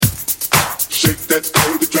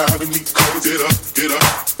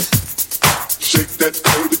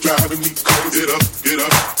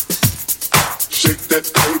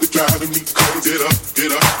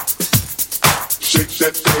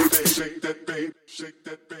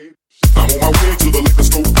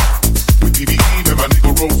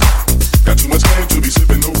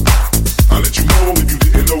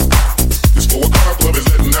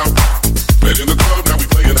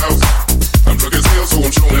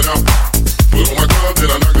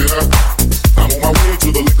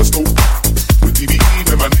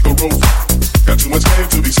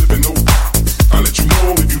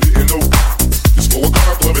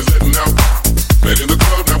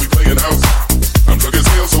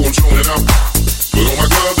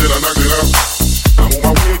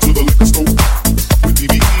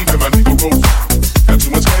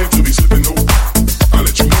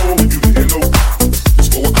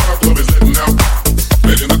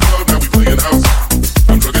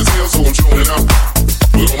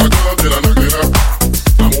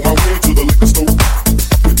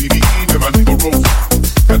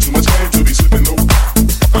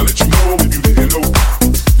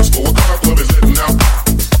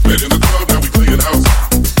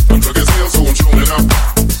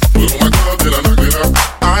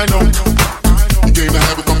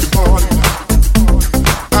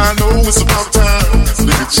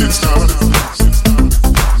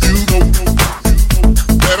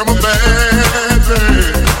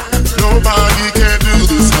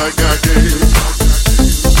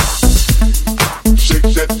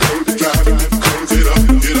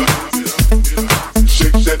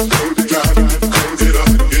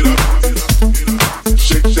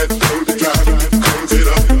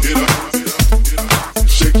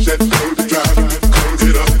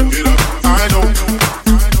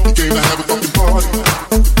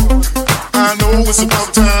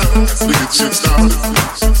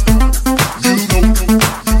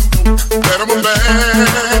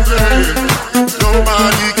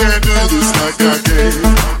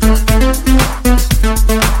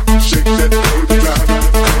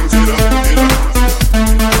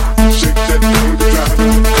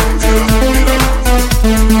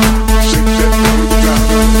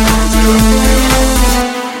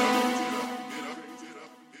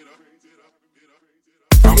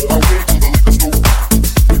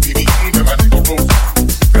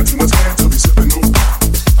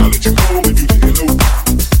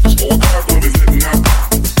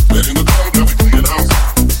Letting the club, now we clean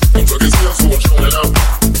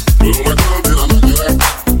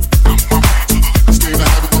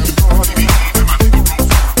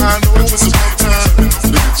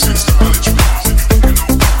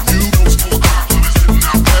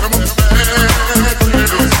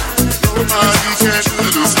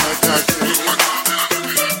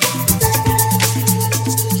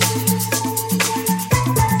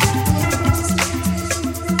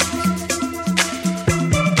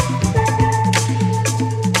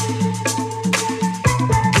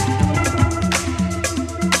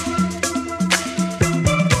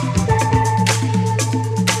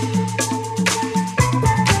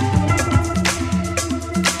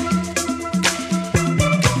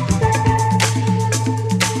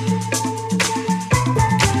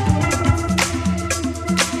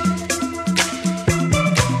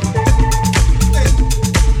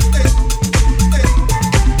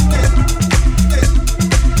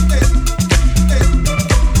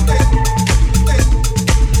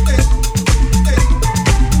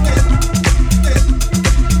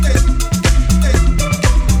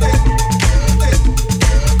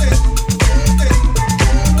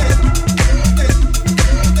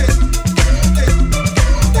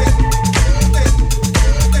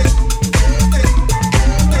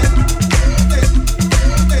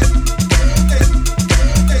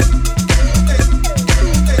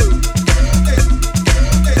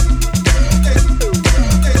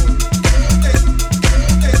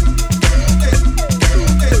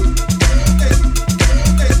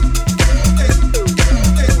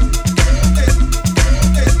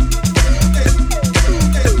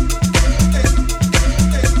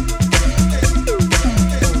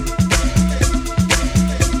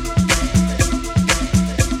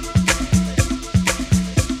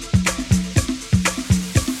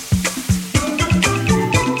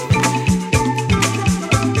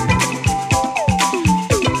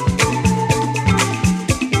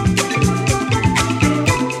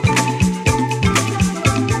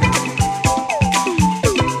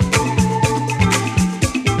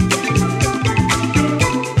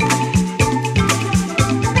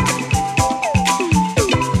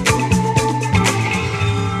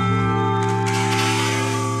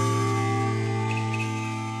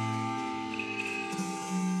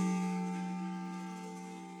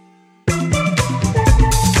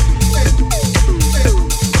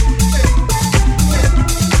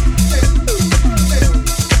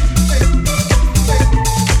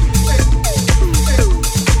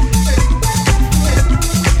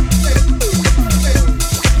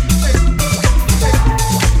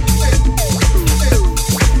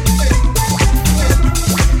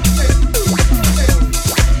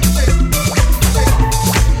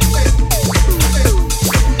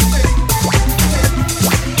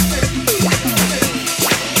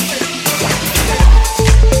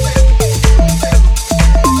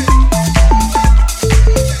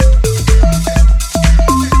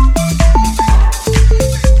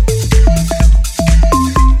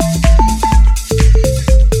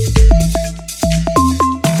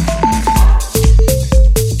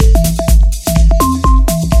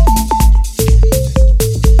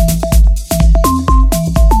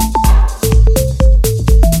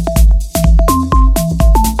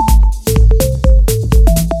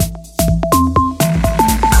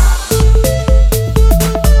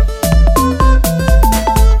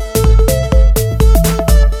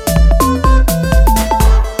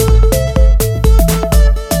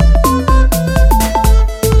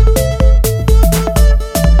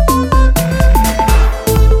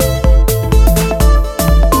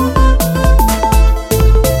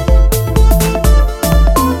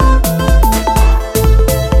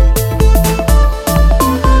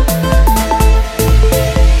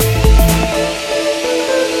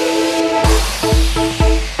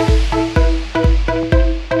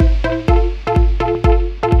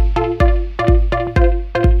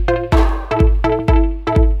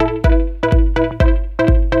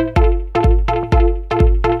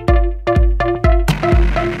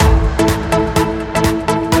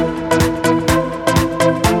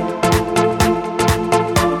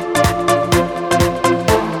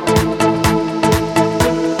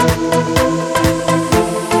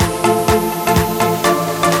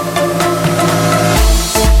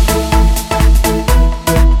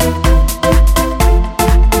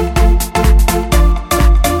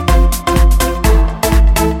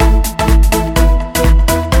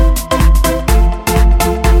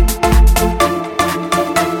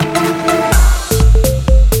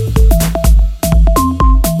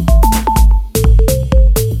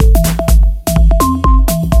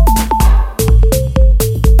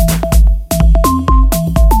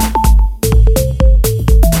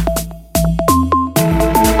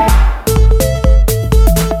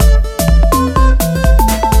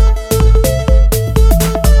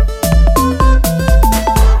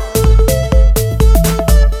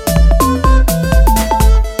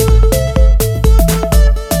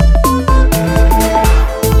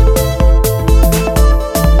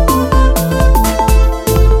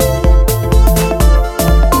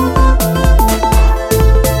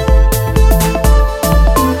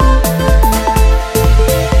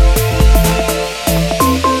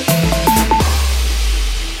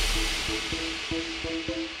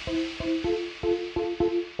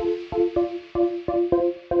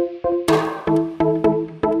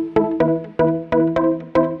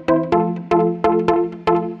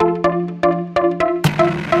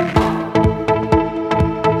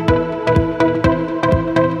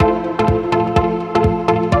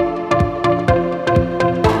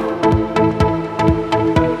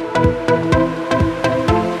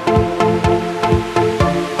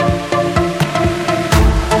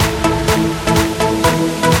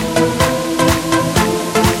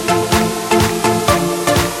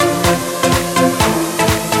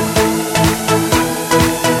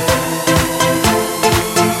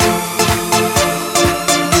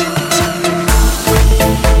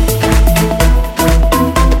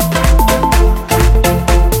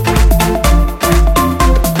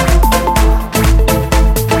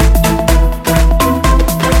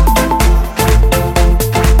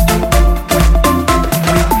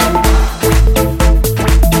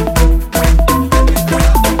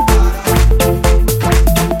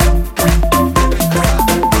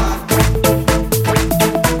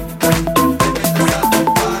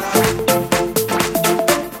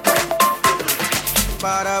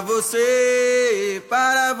para você,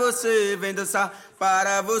 vem dançar.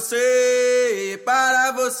 Para você,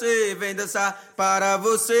 vem dançar. Para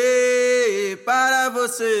você, vem dançar. Para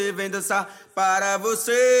você, vem dançar. Para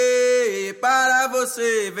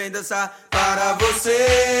você, vem dançar. Para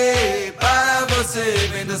você, vem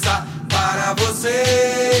dançar.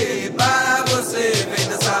 Para você, vem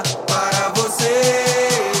dançar. Para você,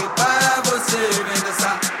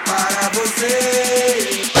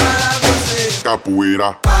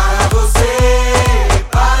 capoeira. Para você,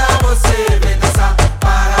 vem dançar.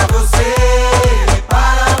 Para você,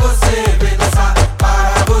 vem dançar.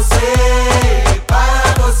 Para você,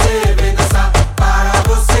 vem dançar. Para você, vem dançar.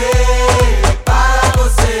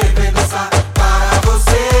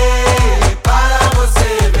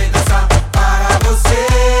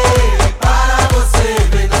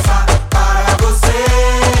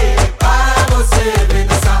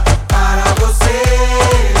 Para você,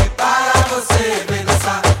 vem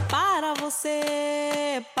dançar. Para você, vem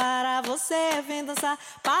dançar. Para você, vem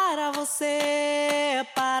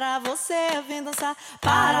dançar.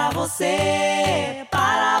 Para você, vem dançar.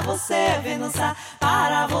 Para você, vem dançar. Para você, vem dançar.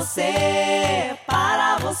 Para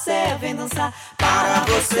você, vem dançar.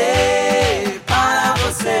 Para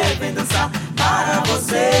você, vem dançar.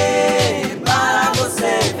 Para você, vem dançar. Para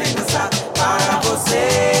você, vem dançar. Para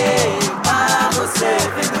você,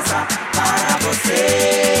 vem dançar. Para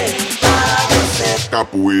você,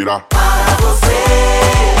 capoeira. Para você,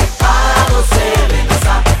 vem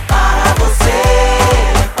dançar. Para você, vem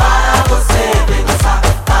dançar. Para você, vem dançar.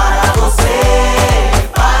 Para você,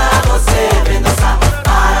 vem dançar. Para você, vem dançar. Para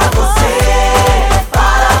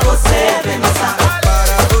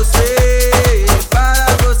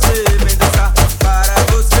você, vem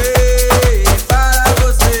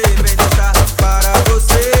dançar. Para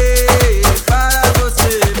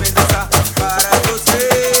você, vem dançar. Para você,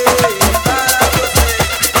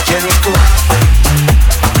 Jericho.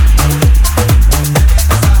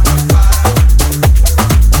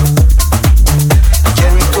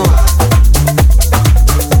 Jericho.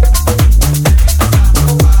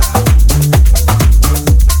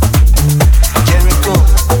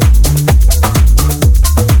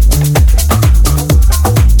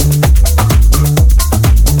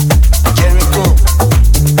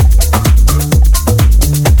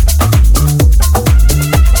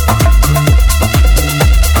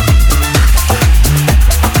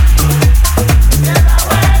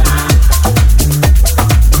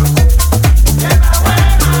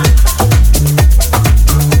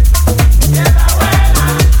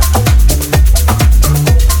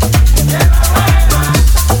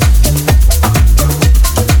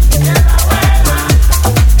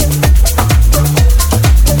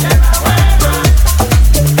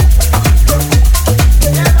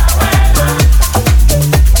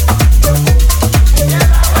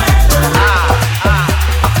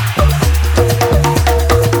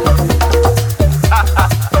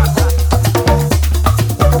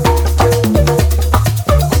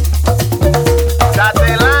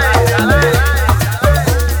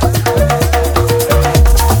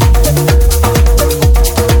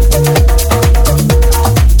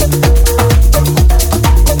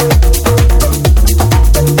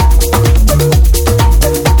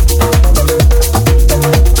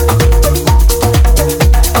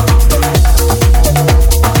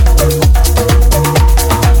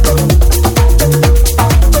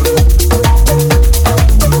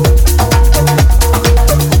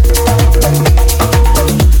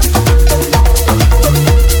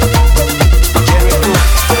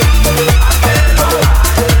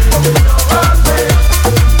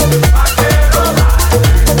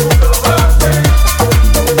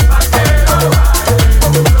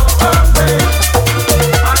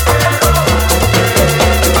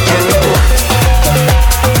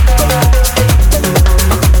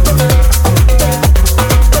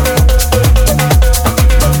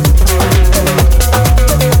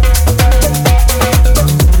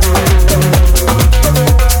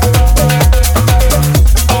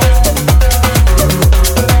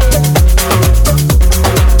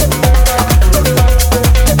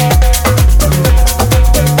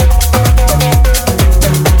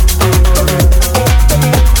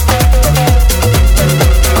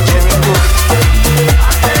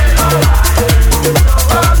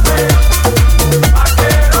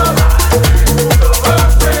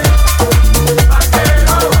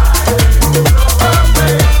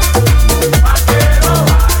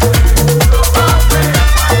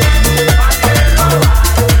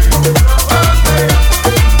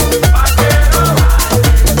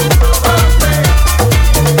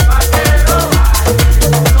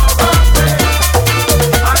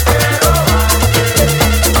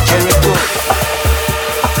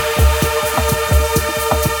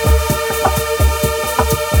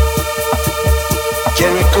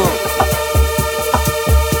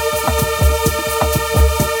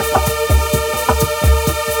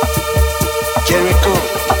 Can we go?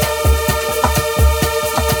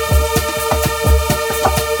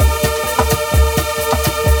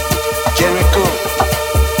 Can we go?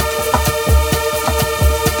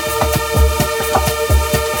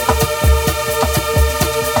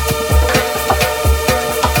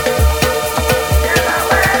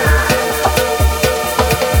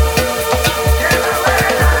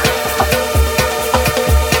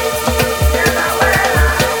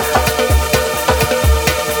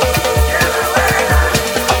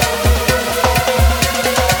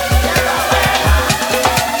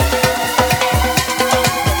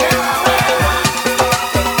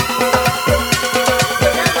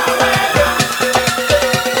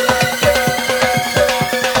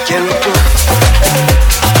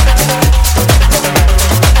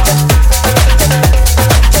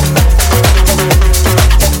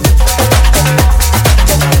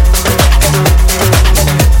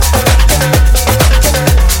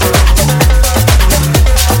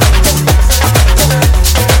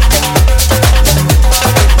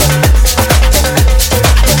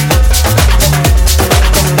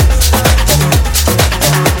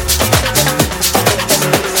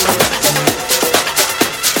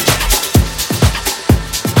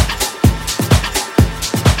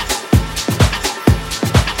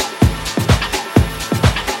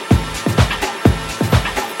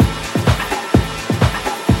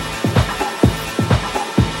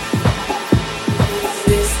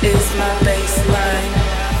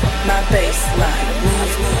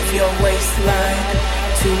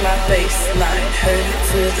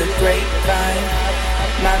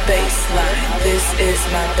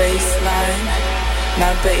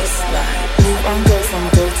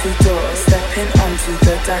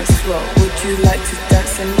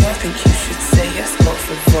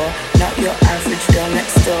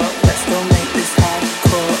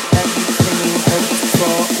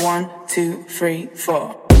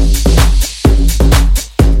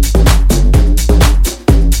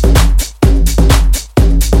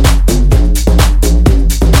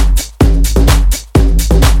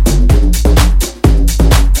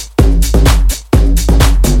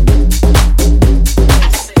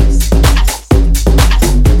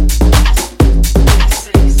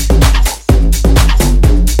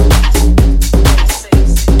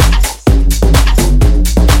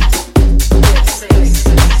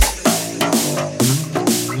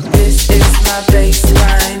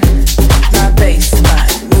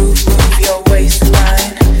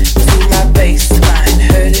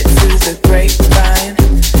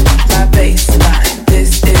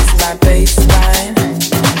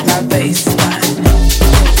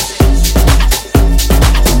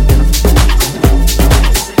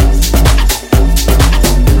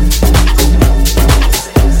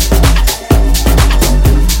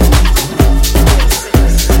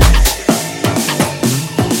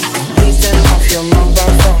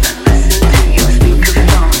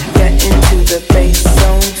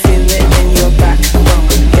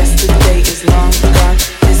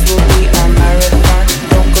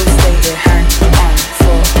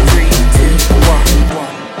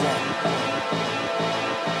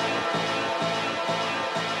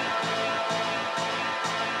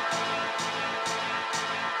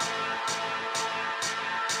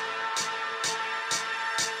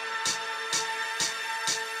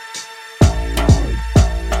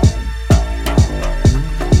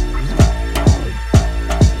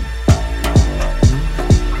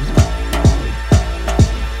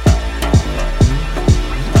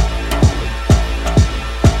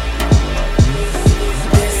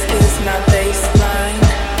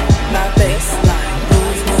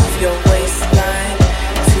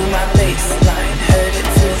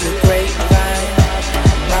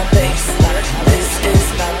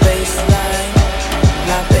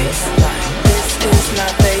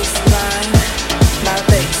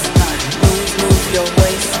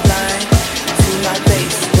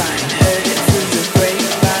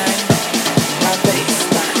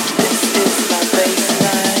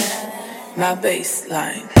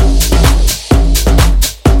 Baseline.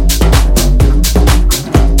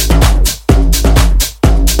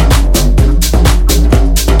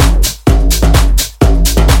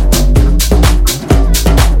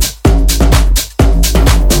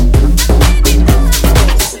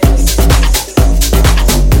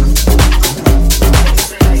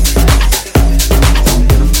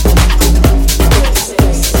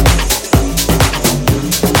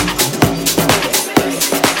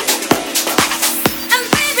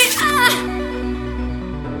 And baby,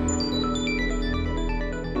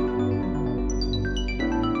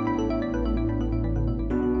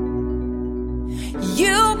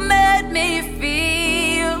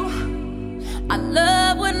 Our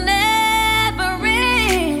love would never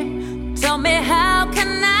end. Tell me, how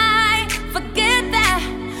can I forget that,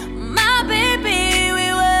 my baby, we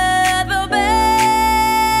were the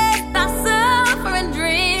best. Our suffering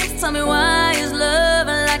dreams. Tell me, why is love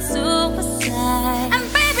like suicide? And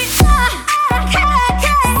baby, I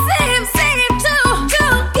can't seem to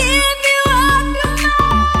give you up your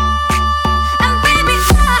mind. And baby,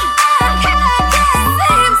 I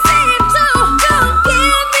can't seem to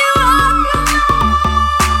give you up your mind.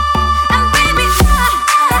 And baby,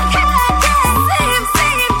 I can't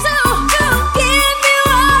seem to give you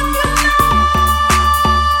up your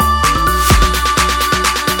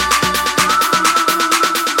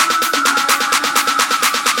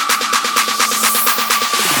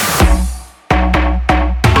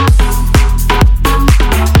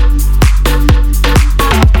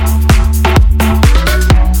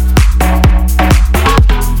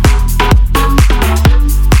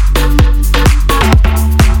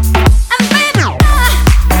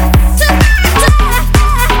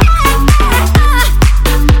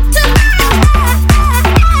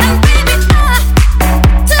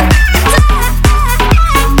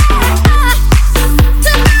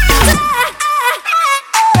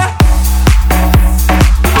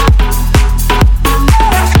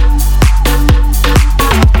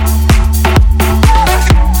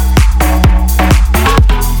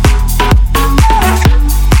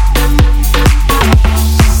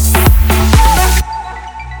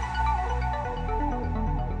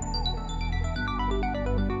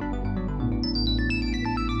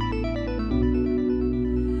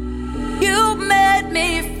You made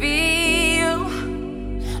me feel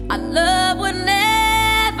our love would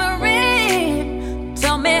never end.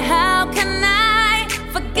 Tell me, how can I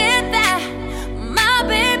forget that, my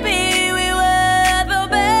baby, we were the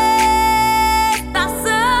best. Our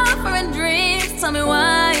suffering dreams. Tell me,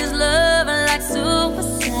 why is love like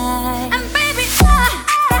suicide? And baby,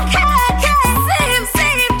 I can't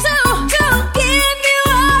seem to give you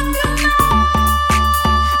up your mind.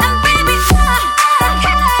 And baby, I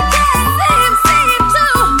can't seem to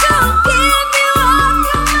give you up your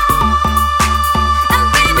mind. And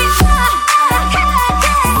baby, I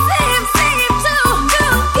can't seem to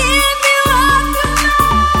give you up your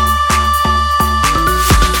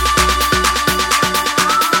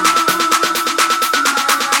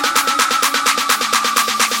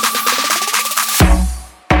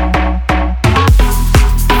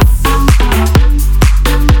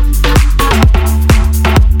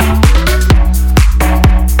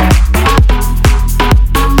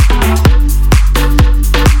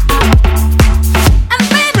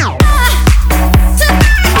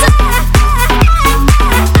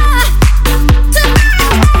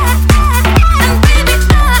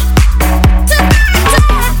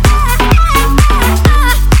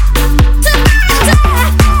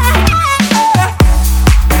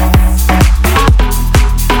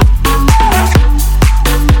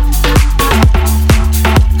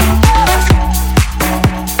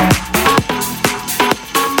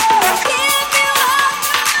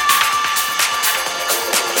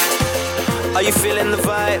Are you feeling the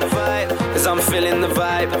vibe? Cause I'm feeling the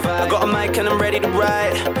vibe. I got a mic and I'm ready to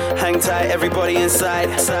ride. Hang tight, everybody inside.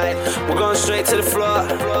 We're going straight to the floor.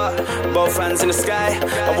 Both hands in the sky.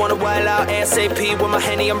 I wanna wild out ASAP with my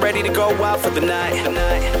Henny. I'm ready to go out for the night.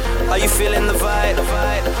 Are you feeling the vibe?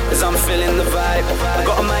 Cause I'm feeling the vibe. I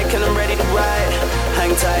got a mic and I'm ready to ride.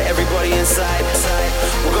 Hang tight, everybody inside.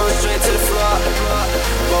 We're going straight to the floor.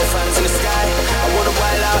 Both hands in the sky. I wanna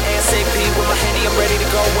wild out ASAP with my Henny. I'm ready to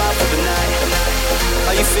go out for the night.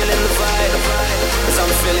 Are you feeling the vibe? Cause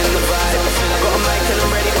I'm feeling the vibe. I got a mic and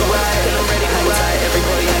I'm ready to ride. Hang tight,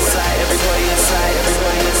 everybody inside. Everybody inside.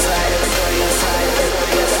 Everybody inside. Everybody inside.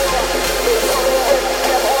 Everybody inside.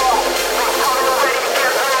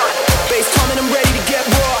 Bass coming, I'm ready to get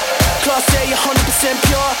raw. Class A, 100%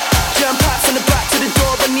 pure. Jam packs from the back to the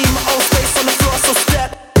door, but need my own space on the floor, so step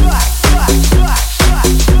back, back, back,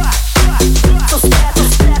 back, back, back. So step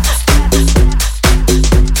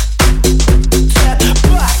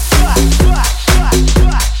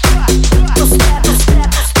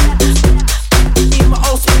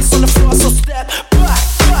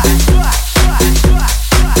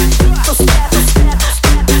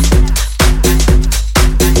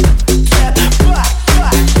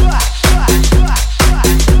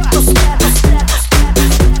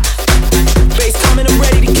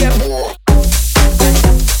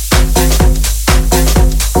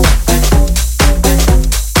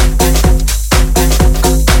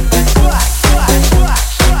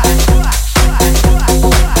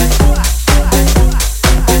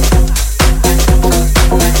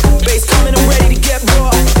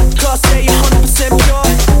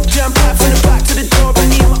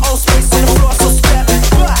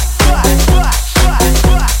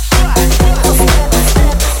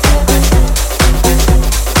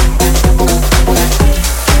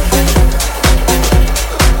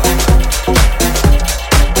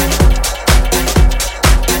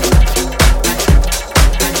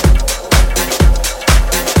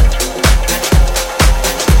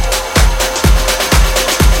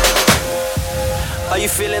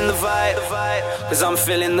vibe, cause I'm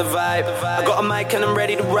feeling the vibe. I got a mic and I'm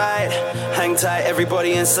ready to ride. Hang tight,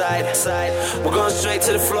 everybody inside. We're going straight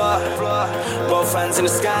to the floor, both hands in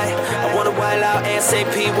the sky. I wanna wild out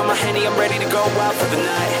ASAP with my Henny, I'm ready to go out for the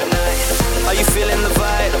night. Are you feeling the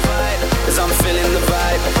vibe? Cause I'm feeling the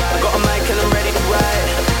vibe. I got a mic and I'm ready to ride.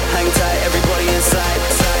 Hang tight, everybody inside.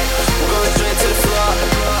 We're going straight to the floor,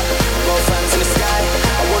 both hands in the sky.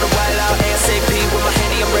 I wanna wild out ASAP with my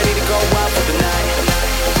Henny, I'm ready to go out for the night.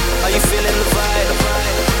 Are you feeling the vibe?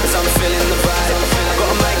 Cause I'm feeling the vibe. I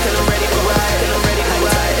got a mic and I'm ready to ride. Hang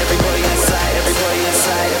tight, everybody inside, everybody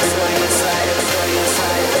inside, everybody inside, everybody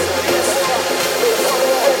inside, everybody inside.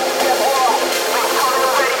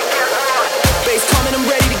 Bass coming, I'm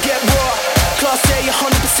ready to get raw. Class A,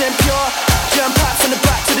 100% pure. Jam packed from the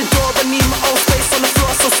back to the door. I need my own space on the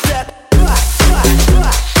floor, so step back,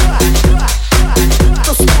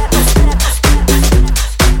 so step.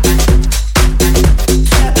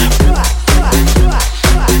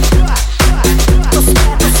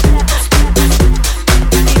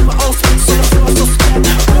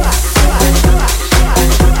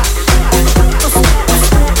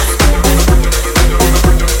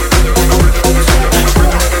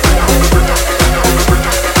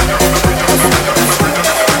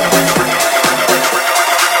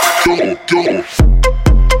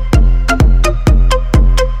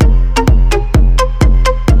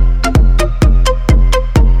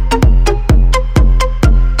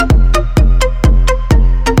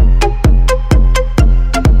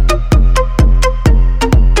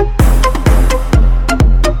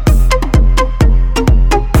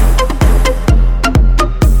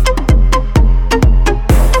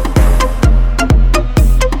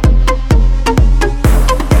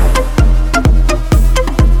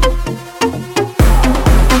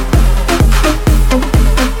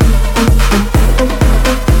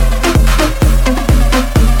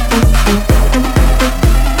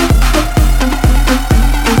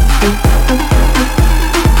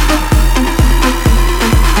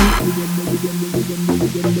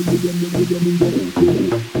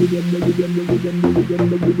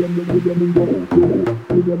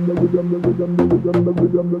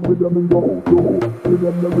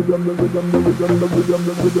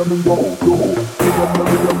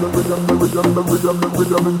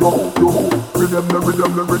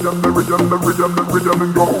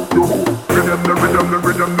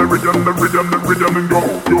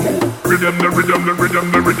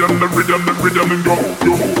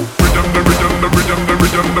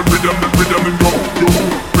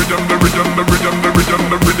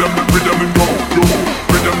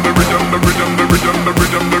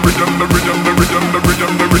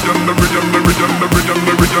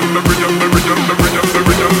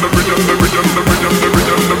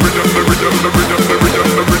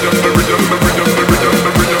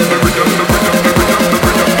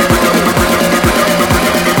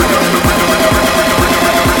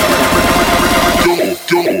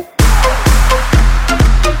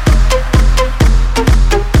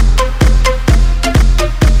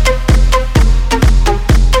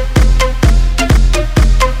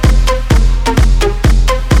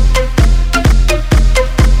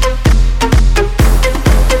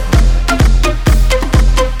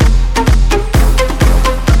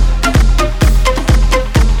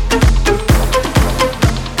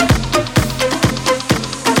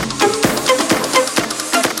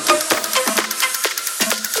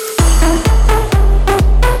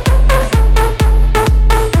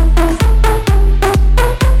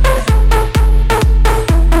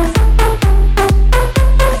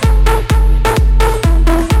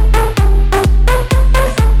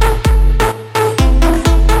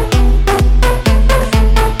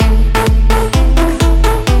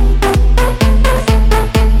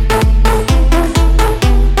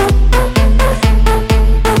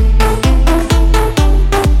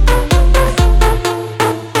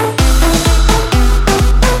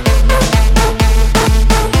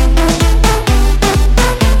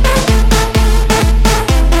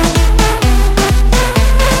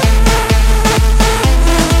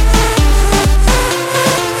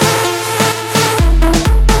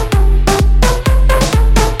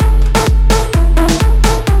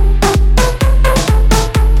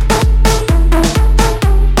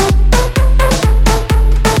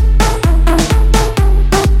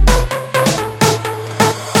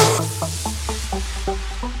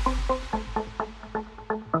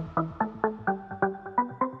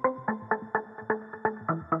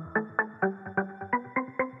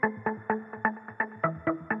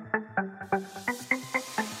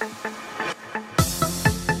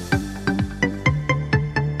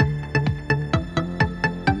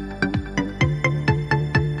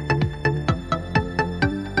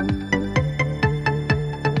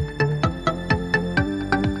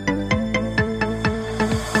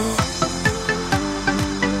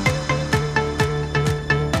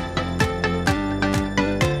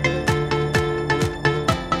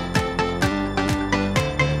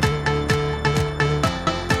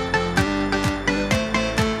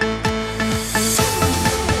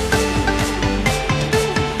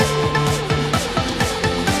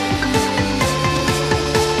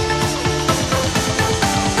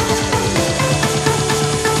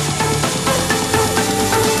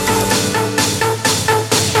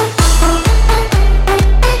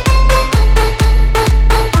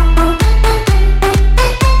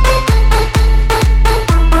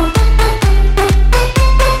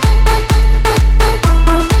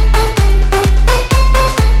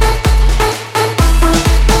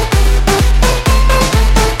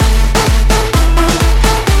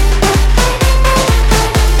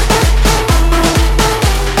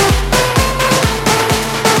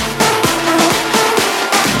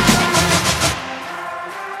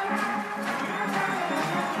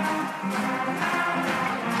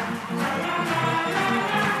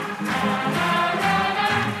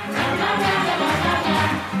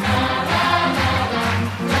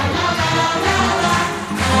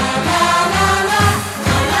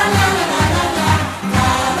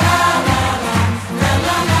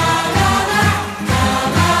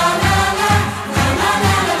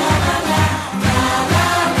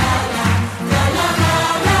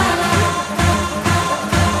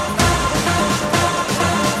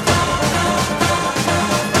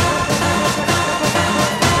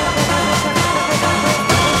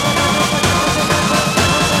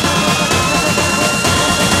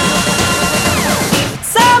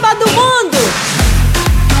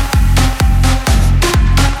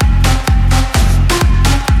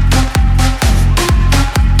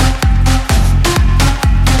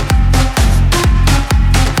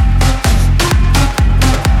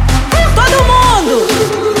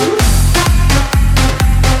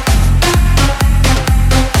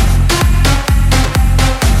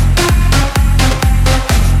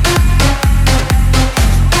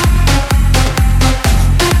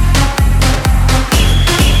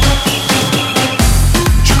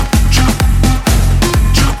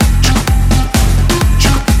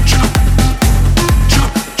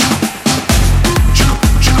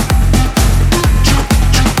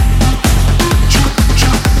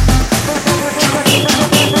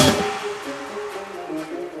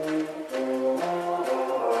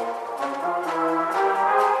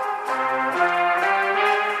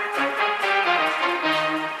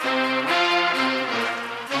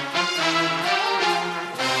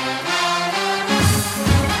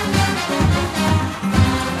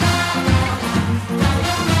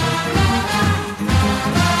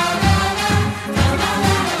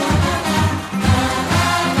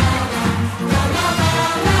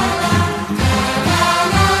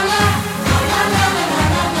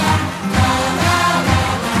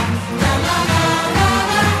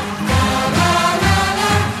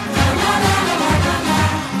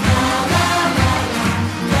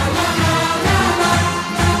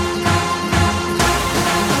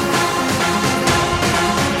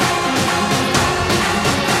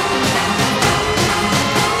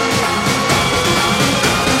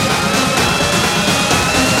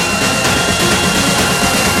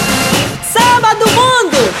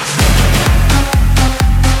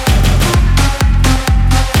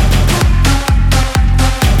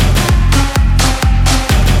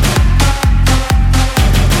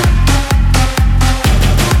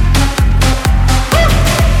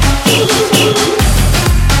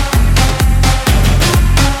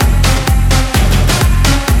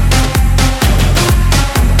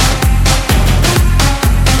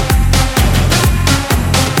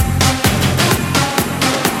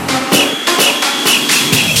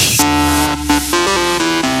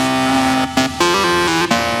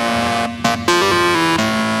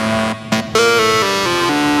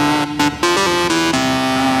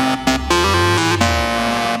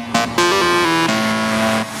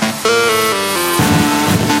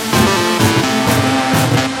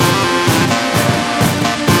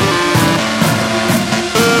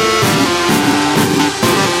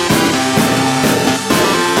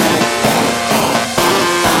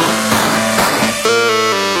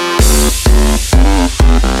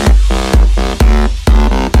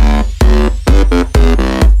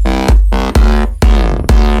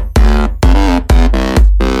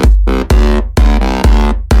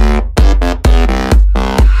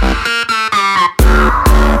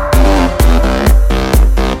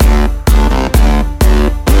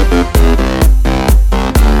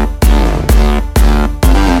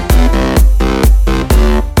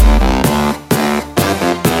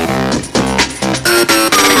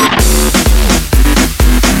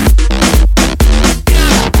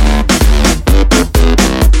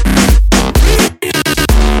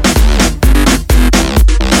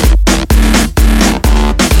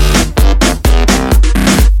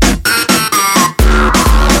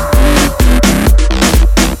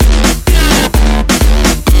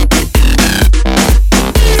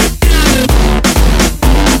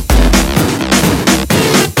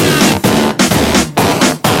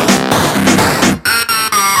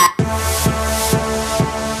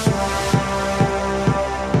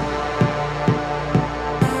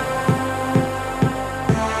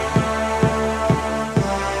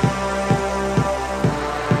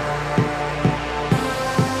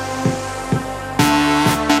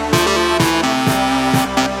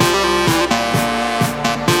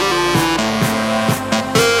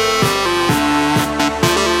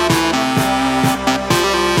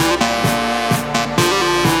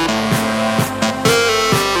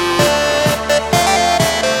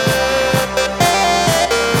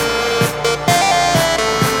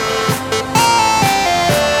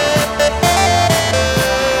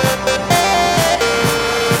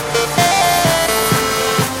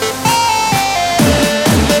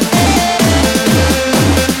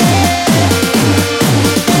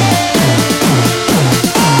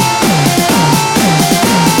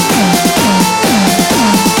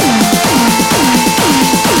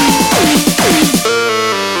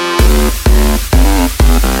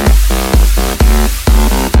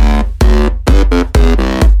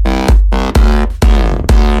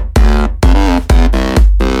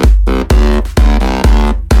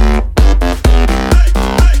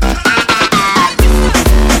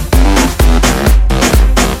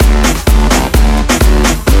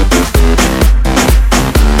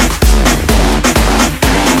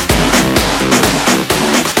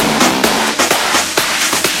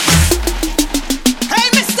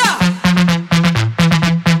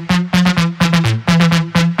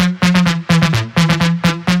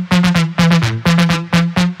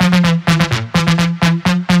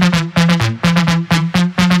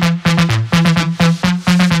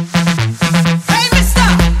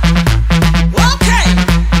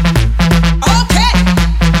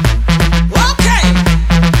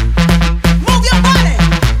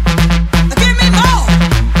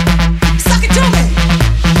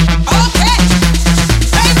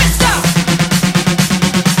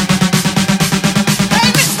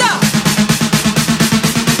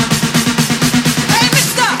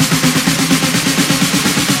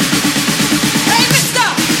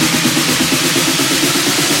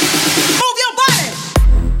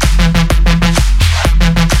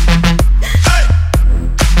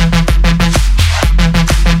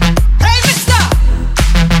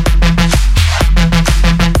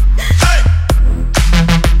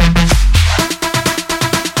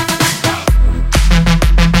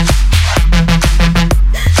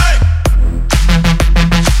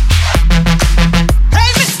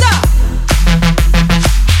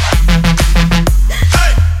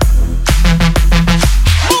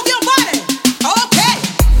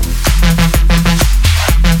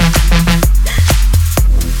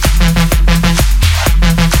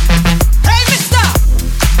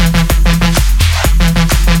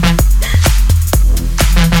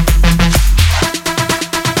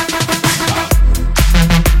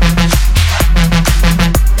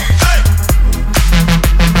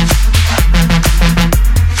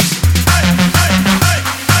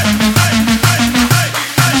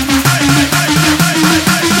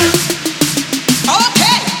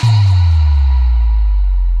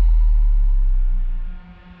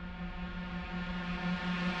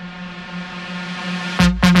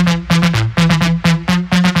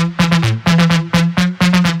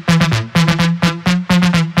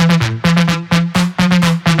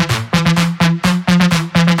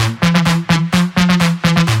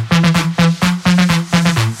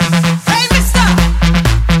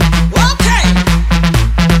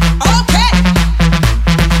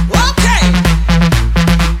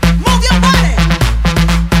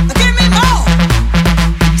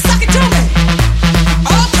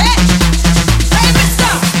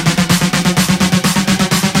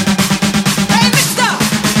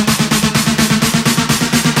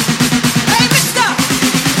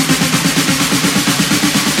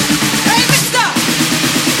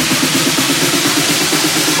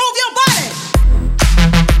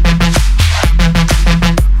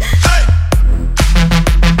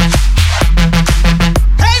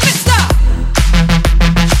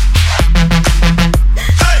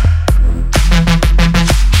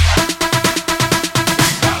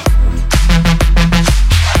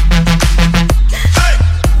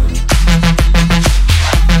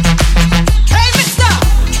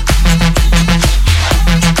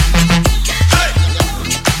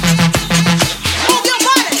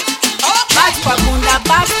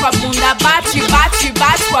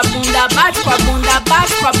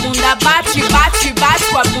 bate com a bunda, bate, bate, bate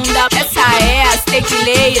com a bunda. Essa é as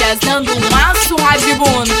tequileiras dando uma surra de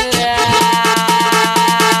bunda.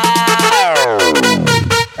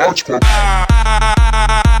 Bate com a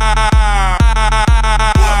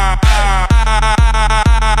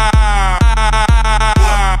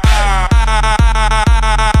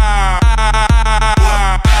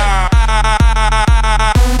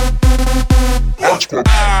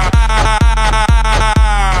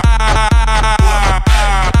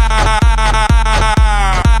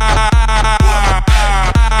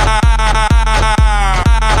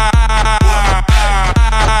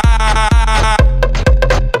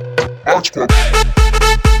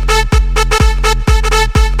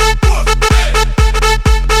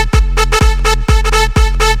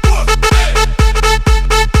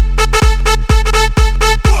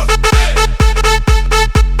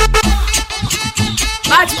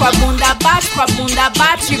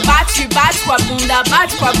bate, bate, bate com a bunda,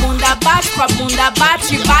 bate com a bunda, bate com a bunda,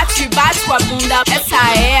 bate, bate, bate com a bunda.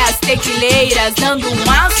 Essa é as tequileiras dando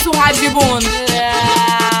uma surra de bunda.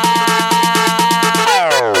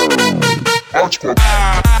 bate com a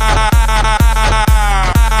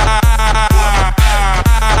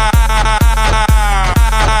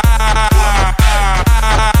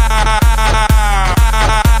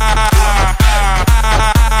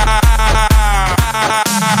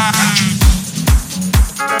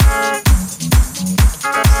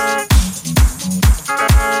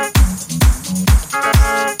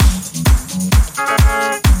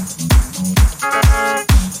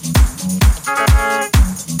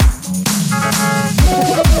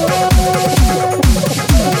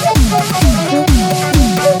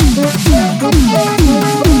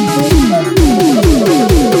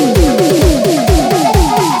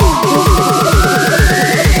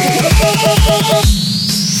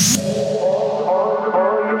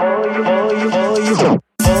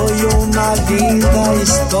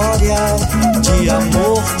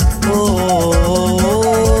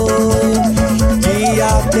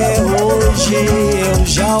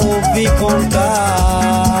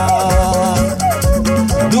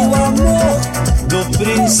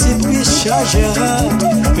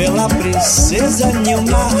pela princesa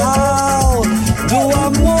Nilmahal, do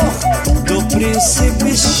amor do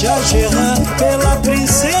príncipe Shah Jahan, pela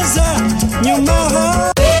princesa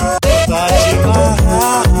Nilmahal, Taj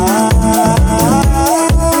Mahal,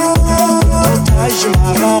 Taj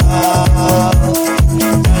Mahal,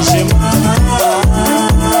 Taj Mahal,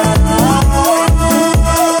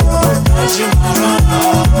 Taj Mahal.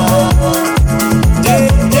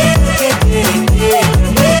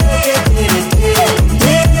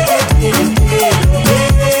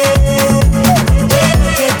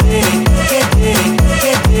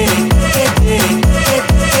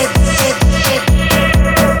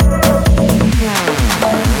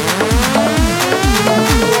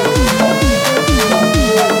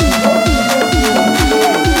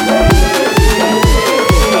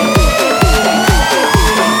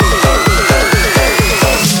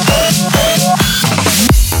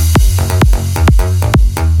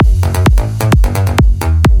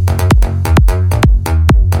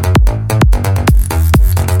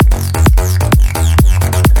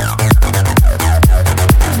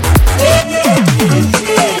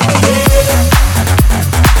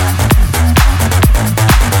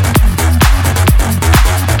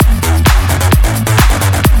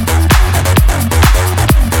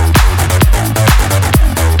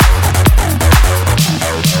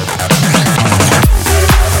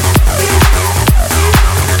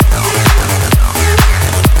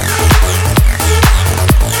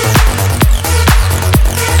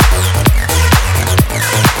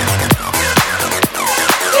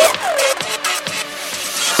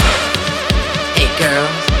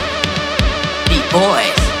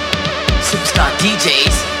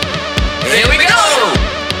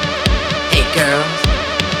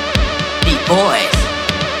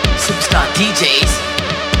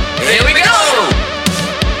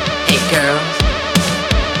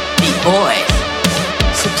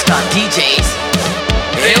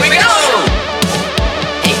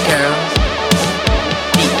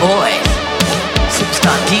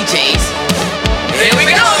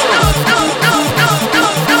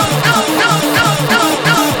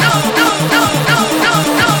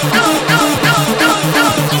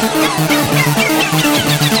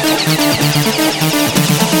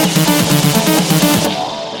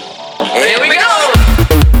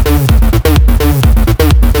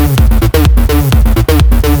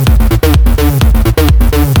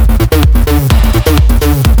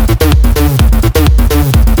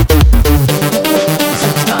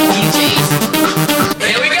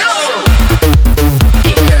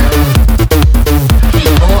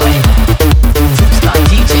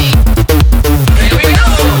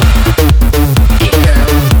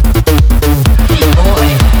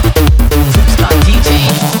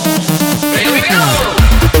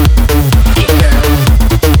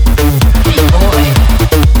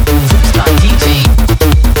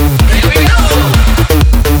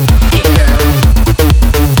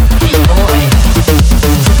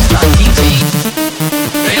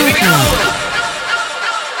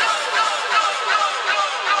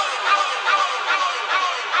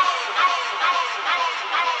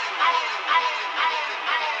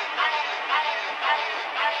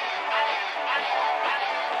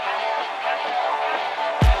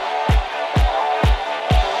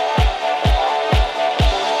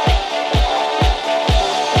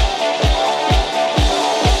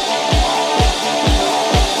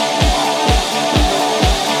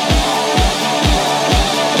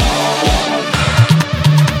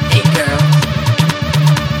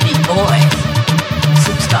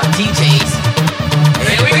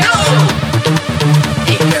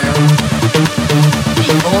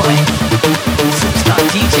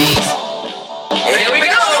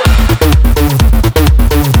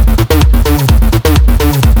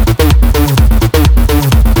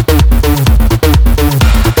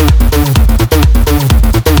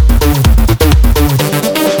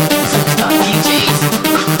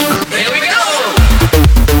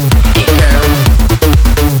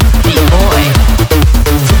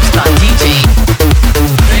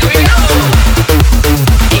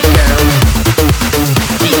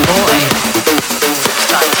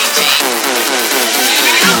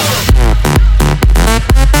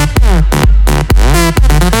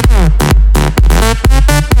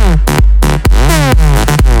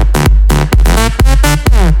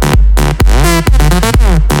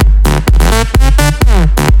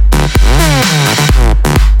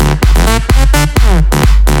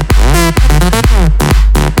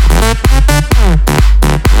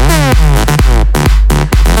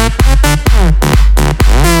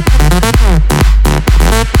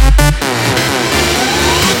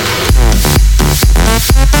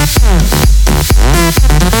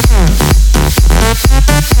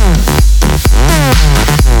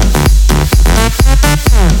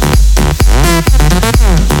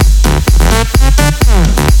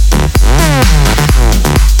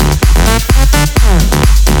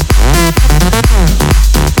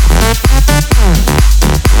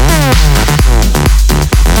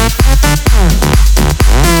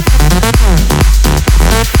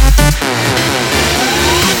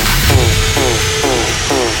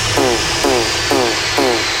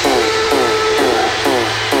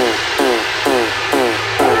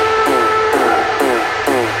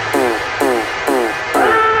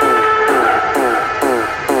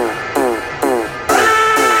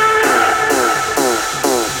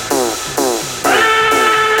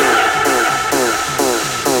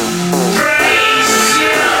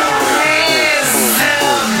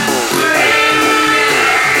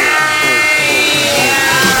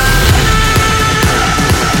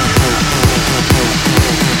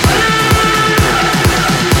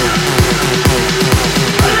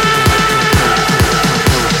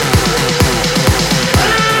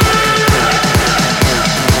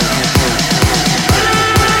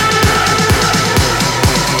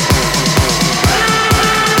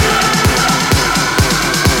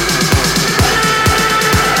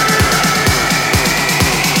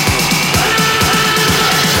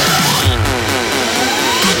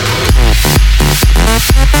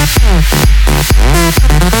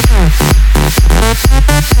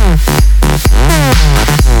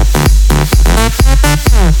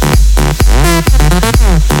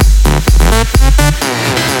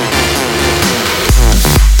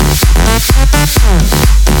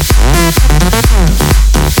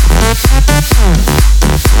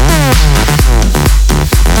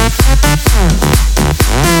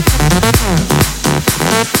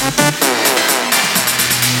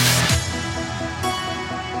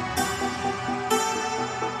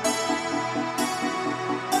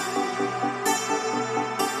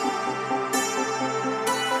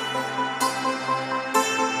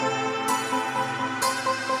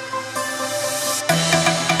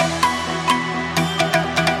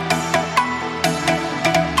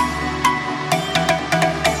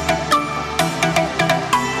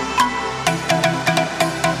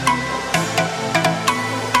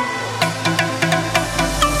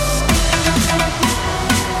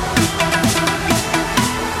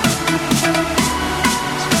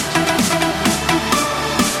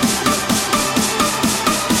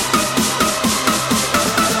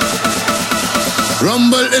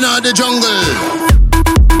 Rumble in the jungle.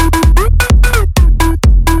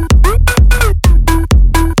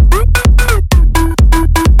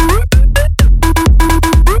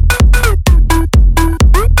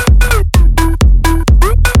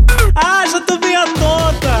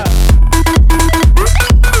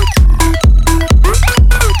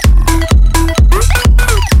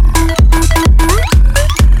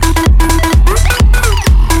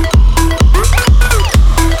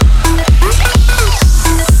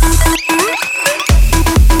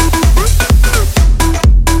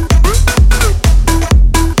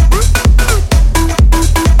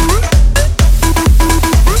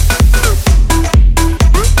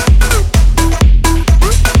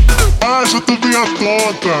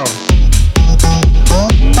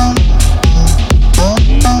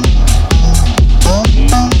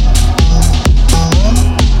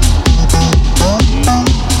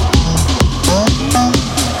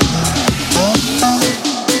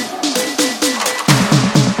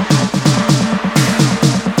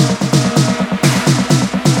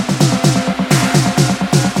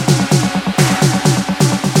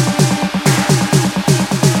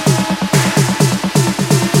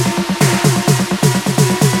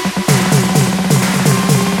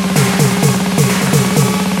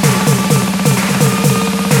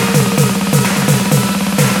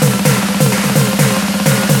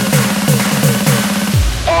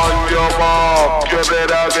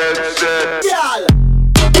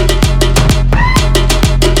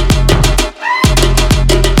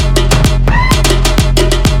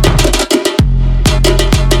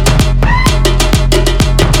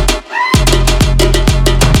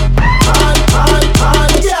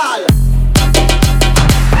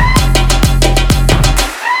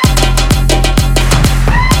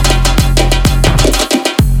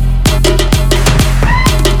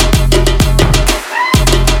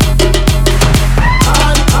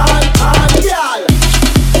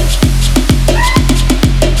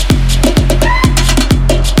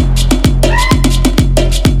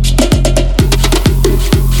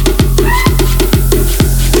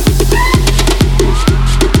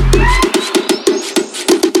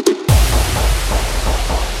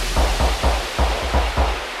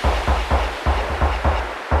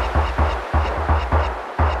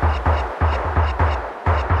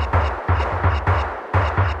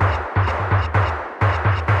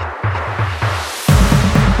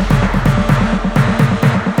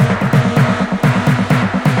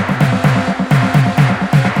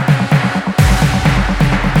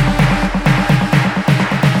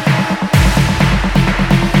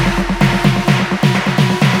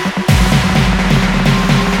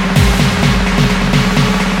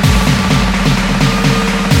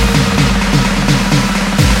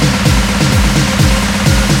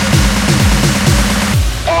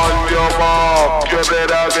 Give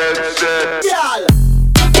it again,